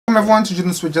Welcome everyone to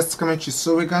Junosuede, just coming to you.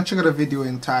 So we're going to check out a video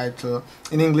entitled,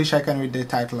 in English I can read the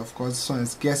title of course, so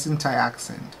it's Guessing Thai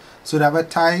Accent. So we have a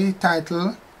Thai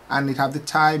title and it have the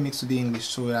Thai mixed with the English.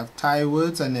 So we have Thai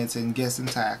words and it's in Guessing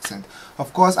Thai Accent.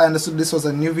 Of course I understood this was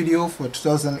a new video for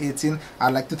 2018.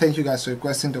 I'd like to thank you guys for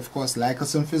requesting. Of course, like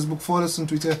us on Facebook, follow us on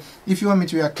Twitter. If you want me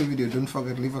to react to a video, don't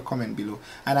forget to leave a comment below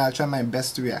and I'll try my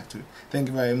best to react to it. Thank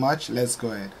you very much. Let's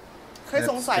go ahead. เคย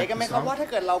สงสัยกันไหมครับว่าถ้า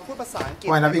เกิดเราพูดภาษาอังกฤษ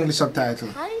Why not English subtitle?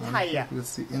 ไทยอ่ะ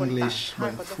Let's see English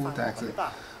but full accent.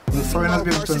 Will foreigners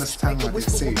be able to understand what they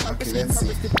say? Okay, let's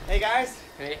see. Hey guys.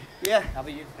 Hey. Yeah. How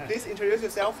are you? Please introduce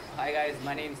yourself. Hi guys,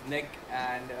 my name is Nick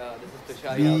and this is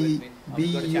Tushar. Be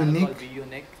unique. Be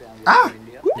unique. Ah.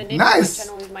 The name Nice. of my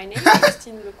channel is my name is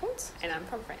Christine Leconte and I'm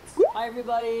from France. Hi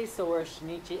everybody, so we're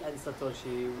Shinichi and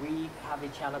Satoshi. We have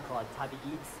a channel called Tabi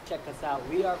Eats. Check us out.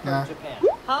 We are from Japan.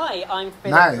 Hi, I'm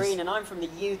Philip Green and I'm from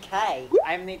the UK.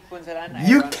 I'm Nick Punsaran. UK. I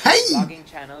run a vlogging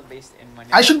channel based in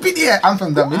Manila. I should be there. I'm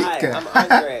from Dominica. Hi,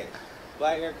 I'm Andre.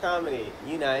 Black Air Comedy,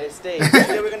 United States.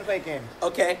 Today we're gonna play a game.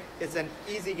 Okay. It's an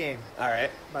easy game.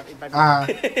 Alright. But it might be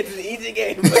It's an easy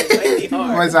game, but it might be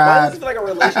hard. What's Why that? does this feel like a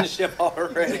relationship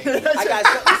already? I got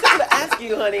something to ask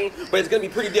you, honey, but it's gonna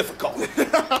be pretty difficult.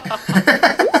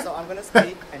 So I'm gonna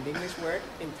speak an English word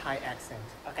in Thai accent.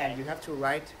 Okay. And you have to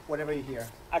write whatever you hear.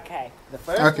 Okay. The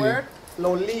first Okay. word,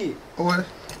 lonely. Or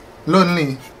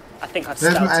lonely. I think I've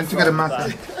Let's spelled and to get a it wrong,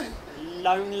 marker. but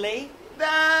lonely.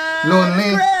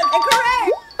 Lonely.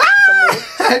 Correct.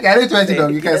 I didn't write it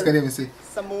down. You guys can even see.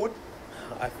 Smooth.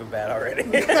 I feel bad already.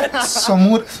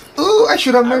 Someone. Ooh, I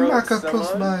should have my I wrote marker close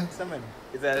someone. by. Summon.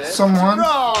 Is that it? Someone.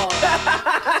 Wrong.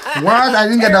 What? I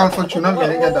didn't get down for you. Not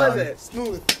gonna get What was down. it?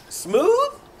 Smooth.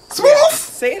 Smooth? Smooth.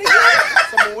 Say it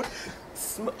again.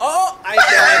 Smooth. Oh, I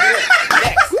have no idea.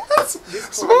 Next.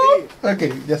 Smooth.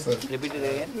 Okay, yes sir. Repeat it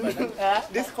again.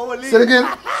 Discovery. Say it again.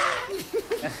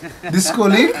 Disco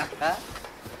League.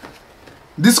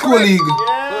 Disco League.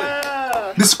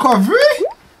 Yeah. Discovery.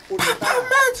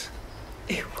 Unta.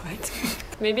 What?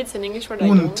 Maybe it's an English word I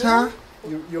don't know. Unta.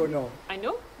 You know. I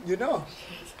know? You know.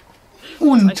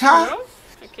 Unta.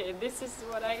 Okay, this is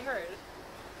what I heard.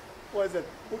 What is it?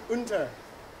 Unter.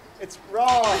 It's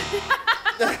wrong.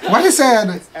 What he said?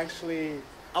 It's actually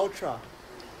ultra.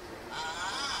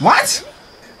 What?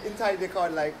 In Thai they call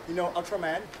it like, you know,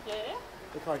 Ultraman? Yeah?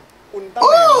 They call it Untaman.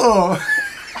 Oh.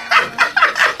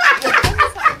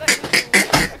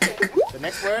 The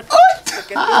next word,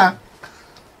 Ah.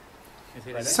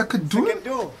 Second Sakadun.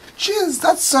 do. Jeez,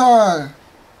 that's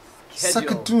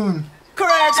Sakadun.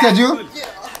 Correct. Schedule. You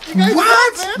guys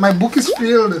What? got it? My book is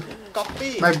filled.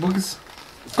 Copy. My book is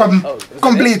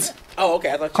complete. Oh,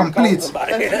 okay. I thought you Complete. were calling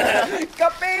somebody.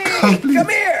 Copy. Complete. Come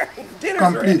here. Dinner's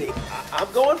Complete. ready.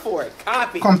 I'm going for it.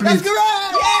 Copy. Complete. That's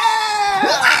correct.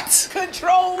 Yeah. What?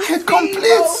 Control. It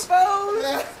complete.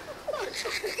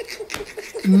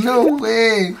 No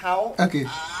way. How? Okay.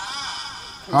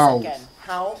 How? Again.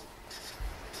 How?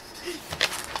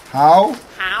 How?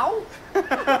 How?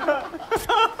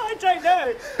 I don't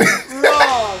know.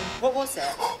 Wrong. What was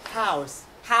that? House.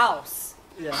 House.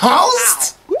 Yeah.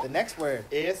 Housed? The next word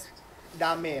is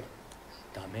damage.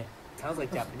 Damn it. Sounds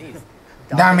like Japanese.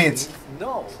 Damn it.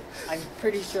 No. I'm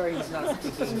pretty sure he's not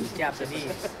speaking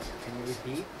Japanese. Can you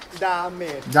repeat?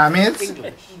 Damage. Damn it.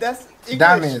 English. That's English.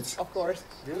 Damage. Of course.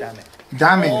 Damn it.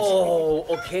 Damn it. Oh,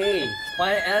 okay.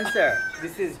 Final answer.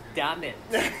 This is damn it.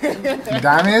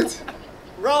 Damn it.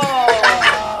 Wrong.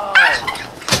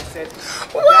 I said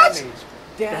What?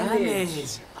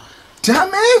 damage.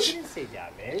 Damage? Didn't say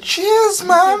damage. Cheers,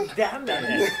 man. Damn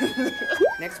it.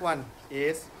 Next one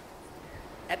is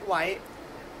at white.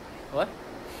 What?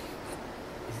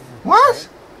 What?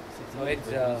 So it's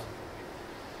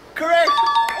Correct.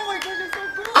 Oh my god, you're so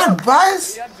good.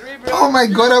 Advice? Oh my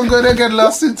god, I'm gonna get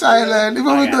lost in Thailand.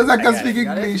 Even with those I can speak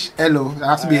English. Hello. I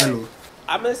have to be hello.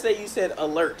 I'm gonna say you said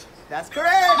alert. That's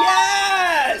correct.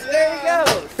 Yes! There you go.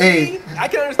 Hey. See? I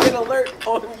can understand alert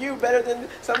on you better than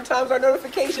sometimes our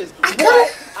notifications.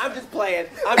 What? I'm just playing.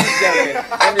 I'm just joking.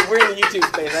 We're in the YouTube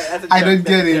space. That's a joke. I don't get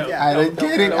That's a it. joke. I don't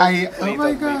get it. Oh Please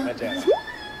my don't make my god. joke.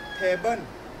 Table.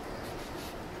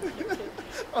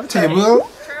 Table?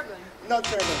 Traveling. Not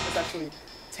table. It's actually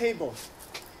table.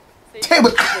 Table.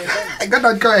 I got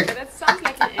that correct. But that sounds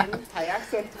like an N. Thai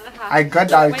accent. I got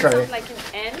that When it correct. sounds like an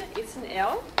N, it's an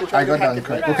L. I got that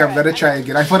correct. Okay, I'm gonna try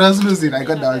again. I thought I was losing. I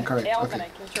got that correct. L, but Okay. I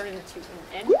can turn it into an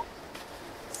N.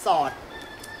 Sword.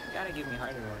 you gotta give me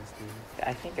harder ones, dude.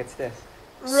 I think it's this.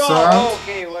 Sword.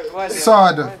 Okay, what was it?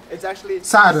 Sword. It's actually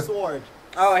Sword. sword.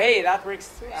 Oh, hey, that works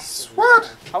too. actually.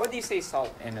 What? How would you say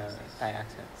salt in a Thai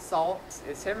accent? Salt.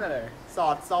 It's similar.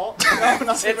 Salt. Salt. No, not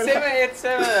It's similar. It's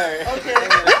similar. Okay.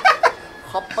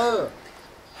 copper.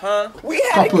 Huh? We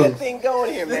had Couple. a good thing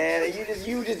going here, man. And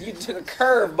you took a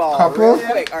curveball Couple. real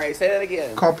quick. All right, say that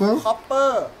again. Couple.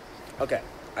 Copper. Okay,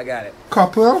 I got it.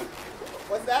 Couple.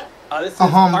 What's that? This is A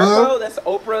humble. Harpo. That's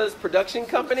Oprah's production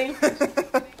company.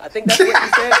 I think that's what you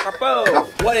said.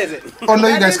 Harpo. What is it? Oh no,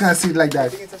 you guys can't see it like I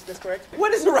that. think that's correct.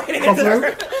 What is the right Couple.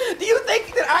 answer? Do you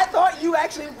think that I thought you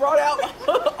actually brought out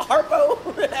Harpo?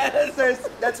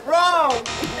 That's wrong.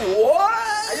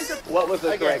 What? What was the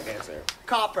Okay. correct answer?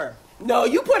 Copper. No,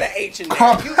 you put an H in there.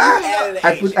 Copper. You added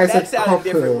an H. I That said sounded copper.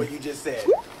 different what you just said.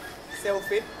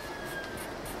 Selfie.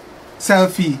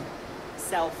 Selfie.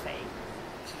 Selfie.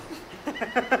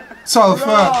 Sulfur.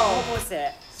 What was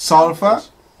it? Sulfur.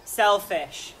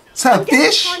 Selfish.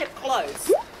 Selfish. Kind of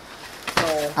close.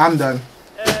 I'm done.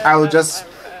 I will just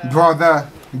brother,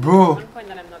 bro, One point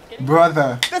that I'm not getting.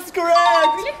 brother. That's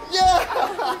correct.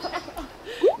 Yeah.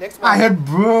 Next one. I heard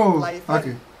bro. Life.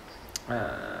 Okay. I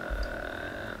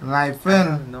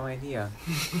Lifen. have no idea.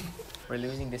 We're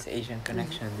losing this Asian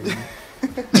connection, dude.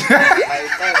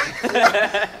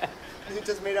 You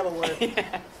just made up a word.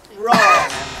 Wrong.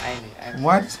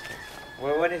 What?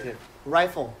 What is it?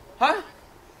 Rifle. Huh?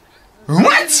 What?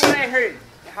 What I heard.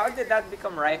 How did that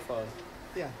become rifle?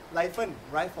 Yeah. Rifle.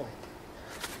 Rifle.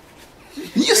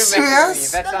 You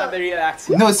serious? That's not the real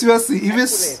accent. No, seriously. If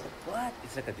it's What?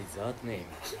 It's like a dessert name.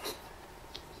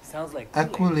 Sounds like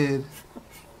accolade.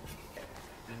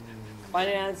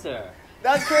 Final answer.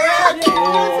 That's correct.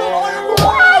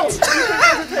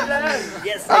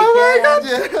 Yes, Oh my god!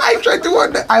 I tried to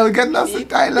wonder. I will get lost in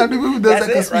Thailand. People does That's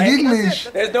that can it, speak right? English.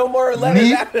 There's no more letters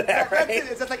Neat. after that, right?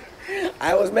 It's just like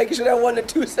I was making sure that wasn't a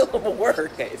two-syllable word.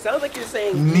 Okay, it sounds like you're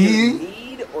saying Neat. either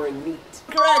need or neat.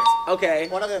 correct. Okay.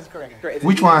 One of them is correct. Great. Is it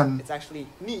Which neat? one? It's actually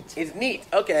neat. It's neat.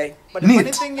 Okay. But the funny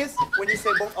Neat. thing is, when you say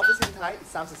both opposites in Thai, it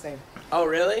sounds the same. Oh,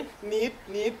 really? Neat,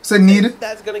 neat. So need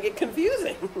That's gonna get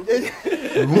confusing.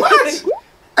 what?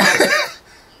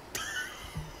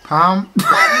 Palm.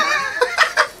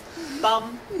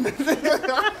 Bum. What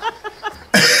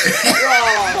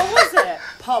was it?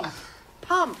 Pump.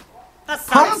 Pump. That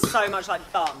sounds Pump? so much like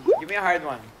bum. Give me a hard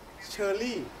one.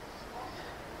 Shirley.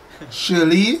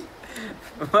 Shirley.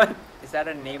 What? Is that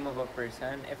a name of a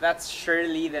person? If that's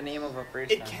Shirley, the name of a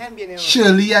person. It can be a name of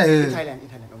Shirley. I in heard. Thailand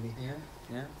only. Yeah.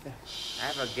 Yeah. I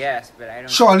have a guess, but I don't.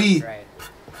 Surely. Think it's right.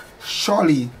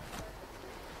 Surely.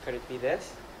 Could it be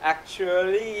this?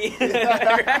 Actually.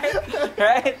 Right?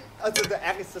 Right? Oh, so the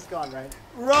act is just gone, right?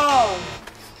 Wrong.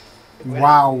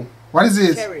 Wow. What is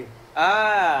it? Cherry.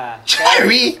 Ah.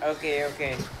 Cherry. Okay.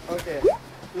 Okay. Okay.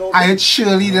 I had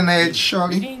Shirley, then I had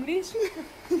Shirley. English?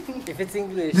 If it's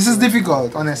English. This is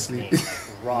difficult, honestly.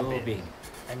 Robin.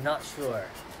 I'm not sure.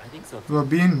 I think so.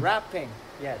 Robin. Rapping.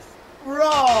 Yes.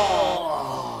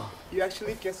 Wrong. You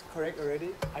actually guessed correct already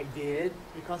I did.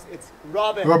 because it's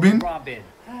Robin. Robin? Robin.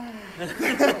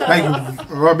 Like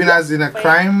Robin as in a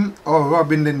crime or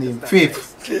Robin the name?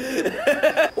 Faith.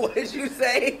 What did you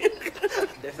say?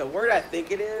 There's a word I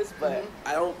think it is, but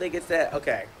I don't think it's that.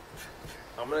 Okay.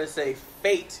 I'm gonna say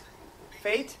fate.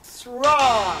 Fate. It's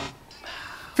wrong.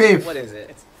 Faith. What is it?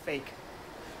 It's fake.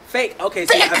 Fake. Okay,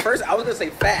 see, at first I was gonna say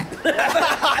fat.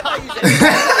 I thought you said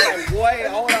fake. Like, wait,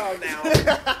 hold on now.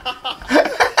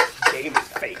 Game is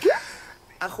fake.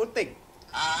 Acoustic.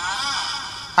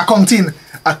 Accounting.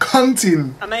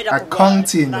 Accounting. I made up a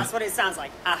Accounting. word. That's what it sounds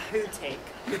like. Ahootic.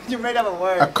 You made up a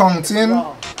word. Accounting.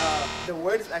 Wrong. The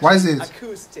word is actually What is it?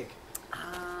 acoustic.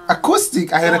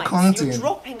 Acoustic. I had Nice. accounting. You're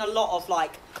dropping a lot of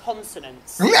like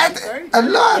consonants. Yeah, a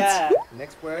lot. Yeah.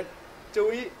 Next word. Do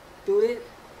it. Do it.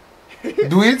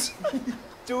 Do it.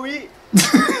 Do it.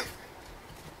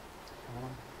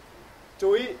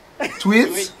 Do it.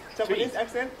 Tweet. Japanese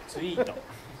accent. Sweet.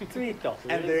 Sweet.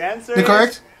 And the answer The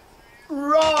correct? is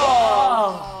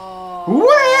wrong.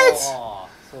 What? Oh,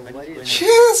 so what is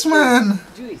Cheers, man.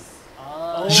 juice?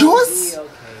 Juice? Okay,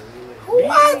 we would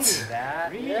What? do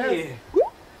that. Really?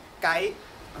 Kite.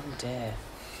 I'm deaf.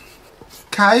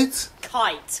 Kite.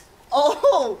 Kite.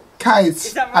 Oh, Kite.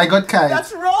 that I right? got kite.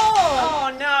 that's wrong.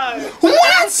 Oh no.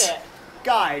 What? Is it?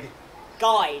 Guide.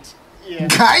 Guide. Yeah.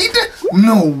 Guide?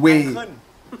 No way. Kun.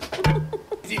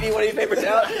 Do you need one of these papers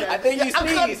out? I think you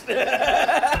sneezed. I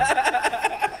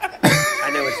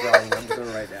know it's wrong. I'm just gonna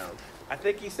write down. I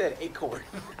think you said acorn.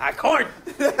 Acorn.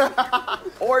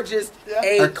 Or just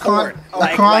a A corn. corn.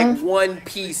 Like, A corn? like one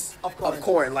piece Of corn. of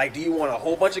corn. Like, do you want a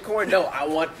whole bunch of corn? No, I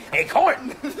want a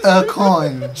corn. A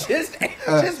coin. Just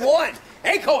one.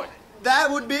 Acorn. That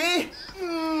would be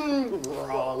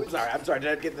Wrong. I'm sorry.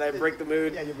 Did I break the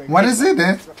mood? yeah. You break What is it,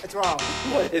 eh? It's wrong.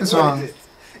 What is It's wrong. it?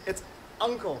 It's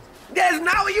uncle. That's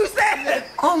not what you said.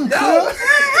 Uncle. No.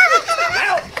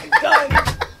 No. Done.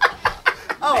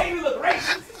 Oh, Hey, you look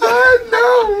racist.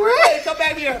 No way! hey, come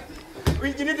back here.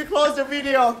 You need to close the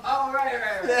video. Oh,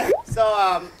 right. So,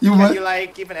 You can what? you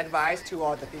like give an advice to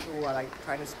all the people who are like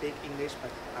trying to speak English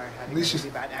but are having English a is-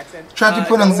 really bad accent? Try to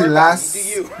pronounce don't the worry about last, me, do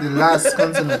you? the last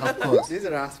consonant, of course. This is the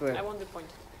last word. I want the point.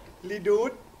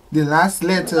 Reduce, The last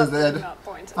letters Not that that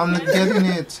point. I'm not getting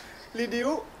it.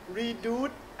 reduce,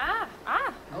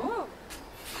 Oh.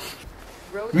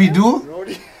 Redo,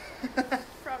 Rodi.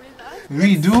 Probably not.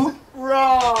 redo.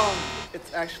 Wrong.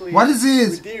 It's actually What is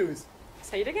it? reduce.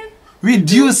 Say it again.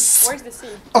 Reduce. Where's the C?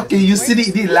 Okay, you see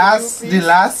the Can last, you the please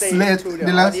last say letter, to the,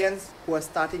 the last. audience who are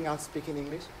starting out speaking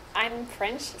English. I'm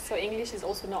French, so English is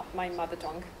also not my mother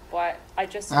tongue. But I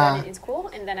just Ah. learned it in school,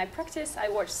 and then I practice. I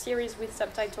watch series with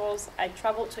subtitles. I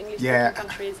travel to English-speaking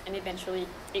countries, and eventually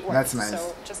it works. That's nice.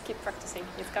 So just keep practicing.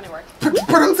 It's gonna work.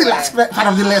 Pronounce the last part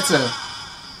of the letter.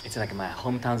 It's like my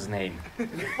hometown's name.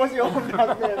 What's your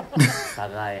hometown name?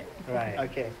 Sarai. Right.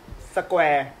 Okay.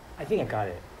 Square. I think I got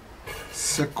it.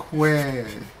 Square.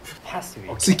 Has to be.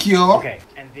 Secure. Okay.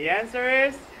 And the answer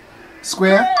is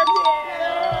Square.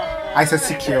 I said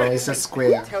secure. It's a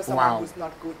square. tell someone Wow. who's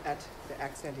not good at the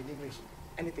accent in English.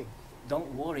 Anything. Don't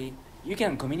worry. You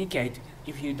can communicate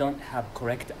if you don't have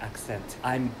correct accent.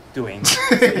 I'm doing.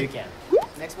 So you can.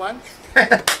 Next one.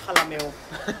 Caramel.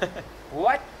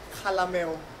 What?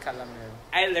 Caramel. Calamel.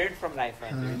 I learned from life,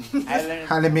 dude. I learned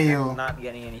Calamel. I'm not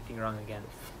getting anything wrong again.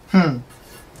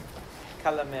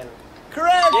 Calamel.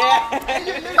 Correct.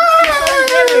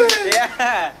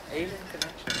 Yeah. Asian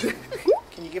connection.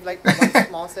 Can you give like one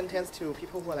small sentence to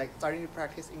people who are like starting to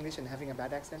practice English and having a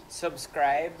bad accent?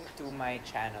 Subscribe to my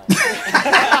channel.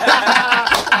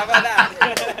 How about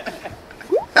that?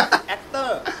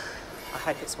 Actor. I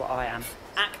hope it's what I am.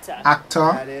 Actor.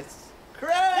 Actor. That is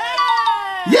correct.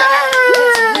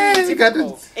 Yay! You got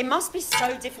it. It must be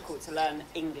so difficult to learn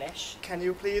English. Can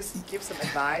you please give some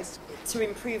advice? To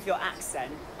improve your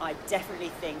accent, I definitely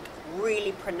think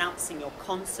really pronouncing your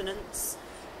consonants,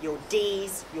 your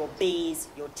D's, your B's,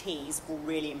 your T's will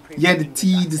really improve Yeah, your the English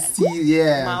T, the accent. C,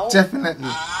 yeah, Mouth.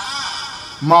 definitely.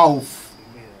 Mouth.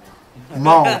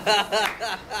 Mouth.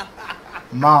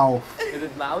 Mouth. Is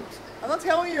it mouth? I'm not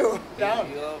telling you. Down.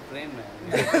 You're plain man.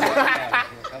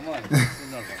 Come on. This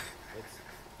is not right.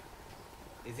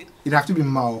 Is it? It'd have to be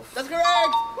mouth. That's correct.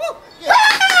 Woo.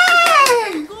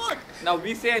 Yeah. Good. Now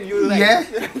we say and you like. Yeah?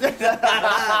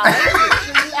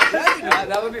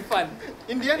 That would be fun.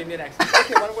 Indian. Indian accent.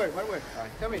 Okay, one word. One word.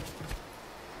 Tell me.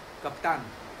 Kaptan.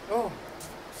 Oh.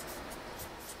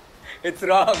 It's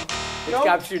wrong. It's No.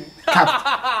 caption.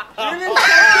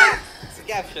 It's a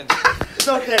caption. It's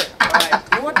okay. Alright.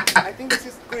 You know what? I think this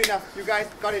is good enough. You guys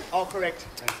got it all correct.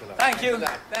 Thank you.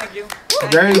 Thank you.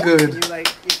 Very Can good. you like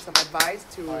give some advice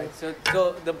to Alright, so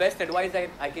the best advice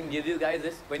I can give you guys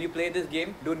is when you play this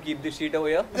game, don't keep this sheet over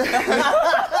here.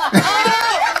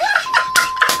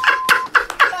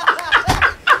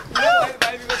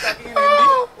 While we were talking in Hindi,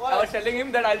 I was telling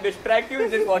him that I'll distract you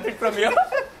and just watch it from here. Oh,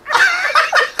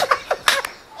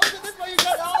 so that's why you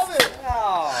got all of it.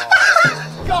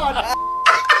 God.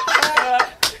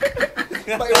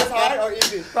 But it was hard or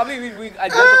easy? Probably I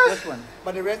got the first one.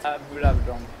 But the rest. We will have it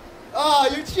wrong. Oh,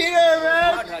 you cheater,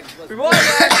 man. We won,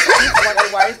 man. What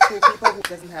advice to people who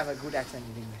doesn't have a good accent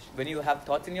in English? When you have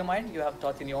thoughts in your mind, you have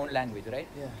thoughts in your own language, right?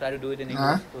 Yeah. Try to do it in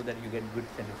English so that you get good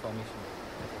information.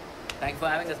 Thanks for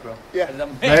having us, bro. Yeah.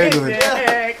 That's Very good.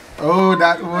 amazing. Oh,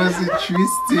 that was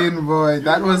interesting, boy.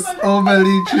 That was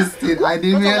overly interesting. I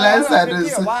didn't realize that. ที่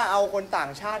Was, แบบว่าเอาคนต่า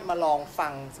งชาติมาลองฟั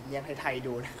งสำเนียงไทยๆ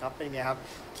ดูนะครับเป็นไงครับ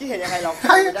คิดเห็นยังไงลองคอ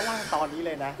มเมนต์ด้านล่างตอนนี้เ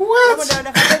ลยนะแล้วเหมือนเดิมน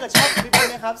ะครับถ้าเกิดชอบคลิปนี้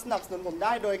นะครับสนับสนุนผมไ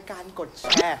ด้โดยการกดแช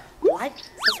ร์ like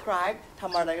subscribe ท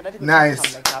ำอะไรก็ได้ที่คุณชอบท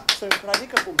ำนะครับส่วนใครที่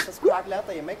กดปุ่ม subscribe แล้วแ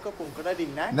ต่ยังไม่กดปุ่มกระดิ่ง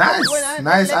นะ nice,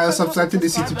 nice. I'll subscribe to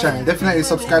this YouTube channel. Definitely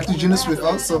subscribe to Junosuede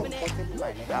also. แล้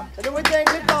วเดี๋ยวไว้เจอกัน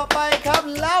คลิปต่อไปครับ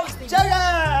แล้วเจอกัน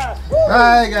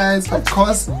Alright guys, of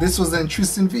course this was an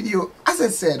interesting video. As I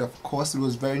said, of course it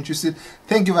was very interesting.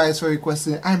 Thank you guys for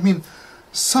requesting. I mean,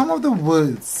 some of the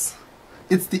words,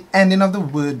 it's the ending of the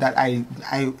word that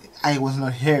I was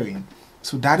not hearing.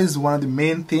 So that is one of the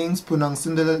main things,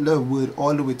 pronouncing the word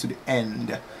all the way to the end.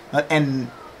 Not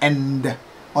end.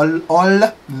 All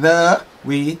the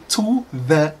way to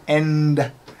the end.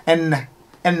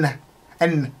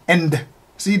 End.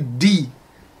 See, D.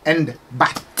 End.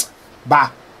 Bat.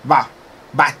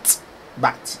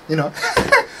 You know.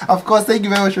 Of course, thank you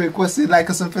very much for requesting. Like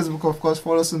us on Facebook, of course,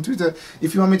 follow us on Twitter. If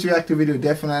you want me to react to a video,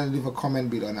 definitely leave a comment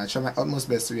below and I'll try my utmost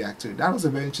best to react to it. That was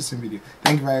a very interesting video.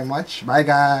 Thank you very much. Bye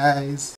guys.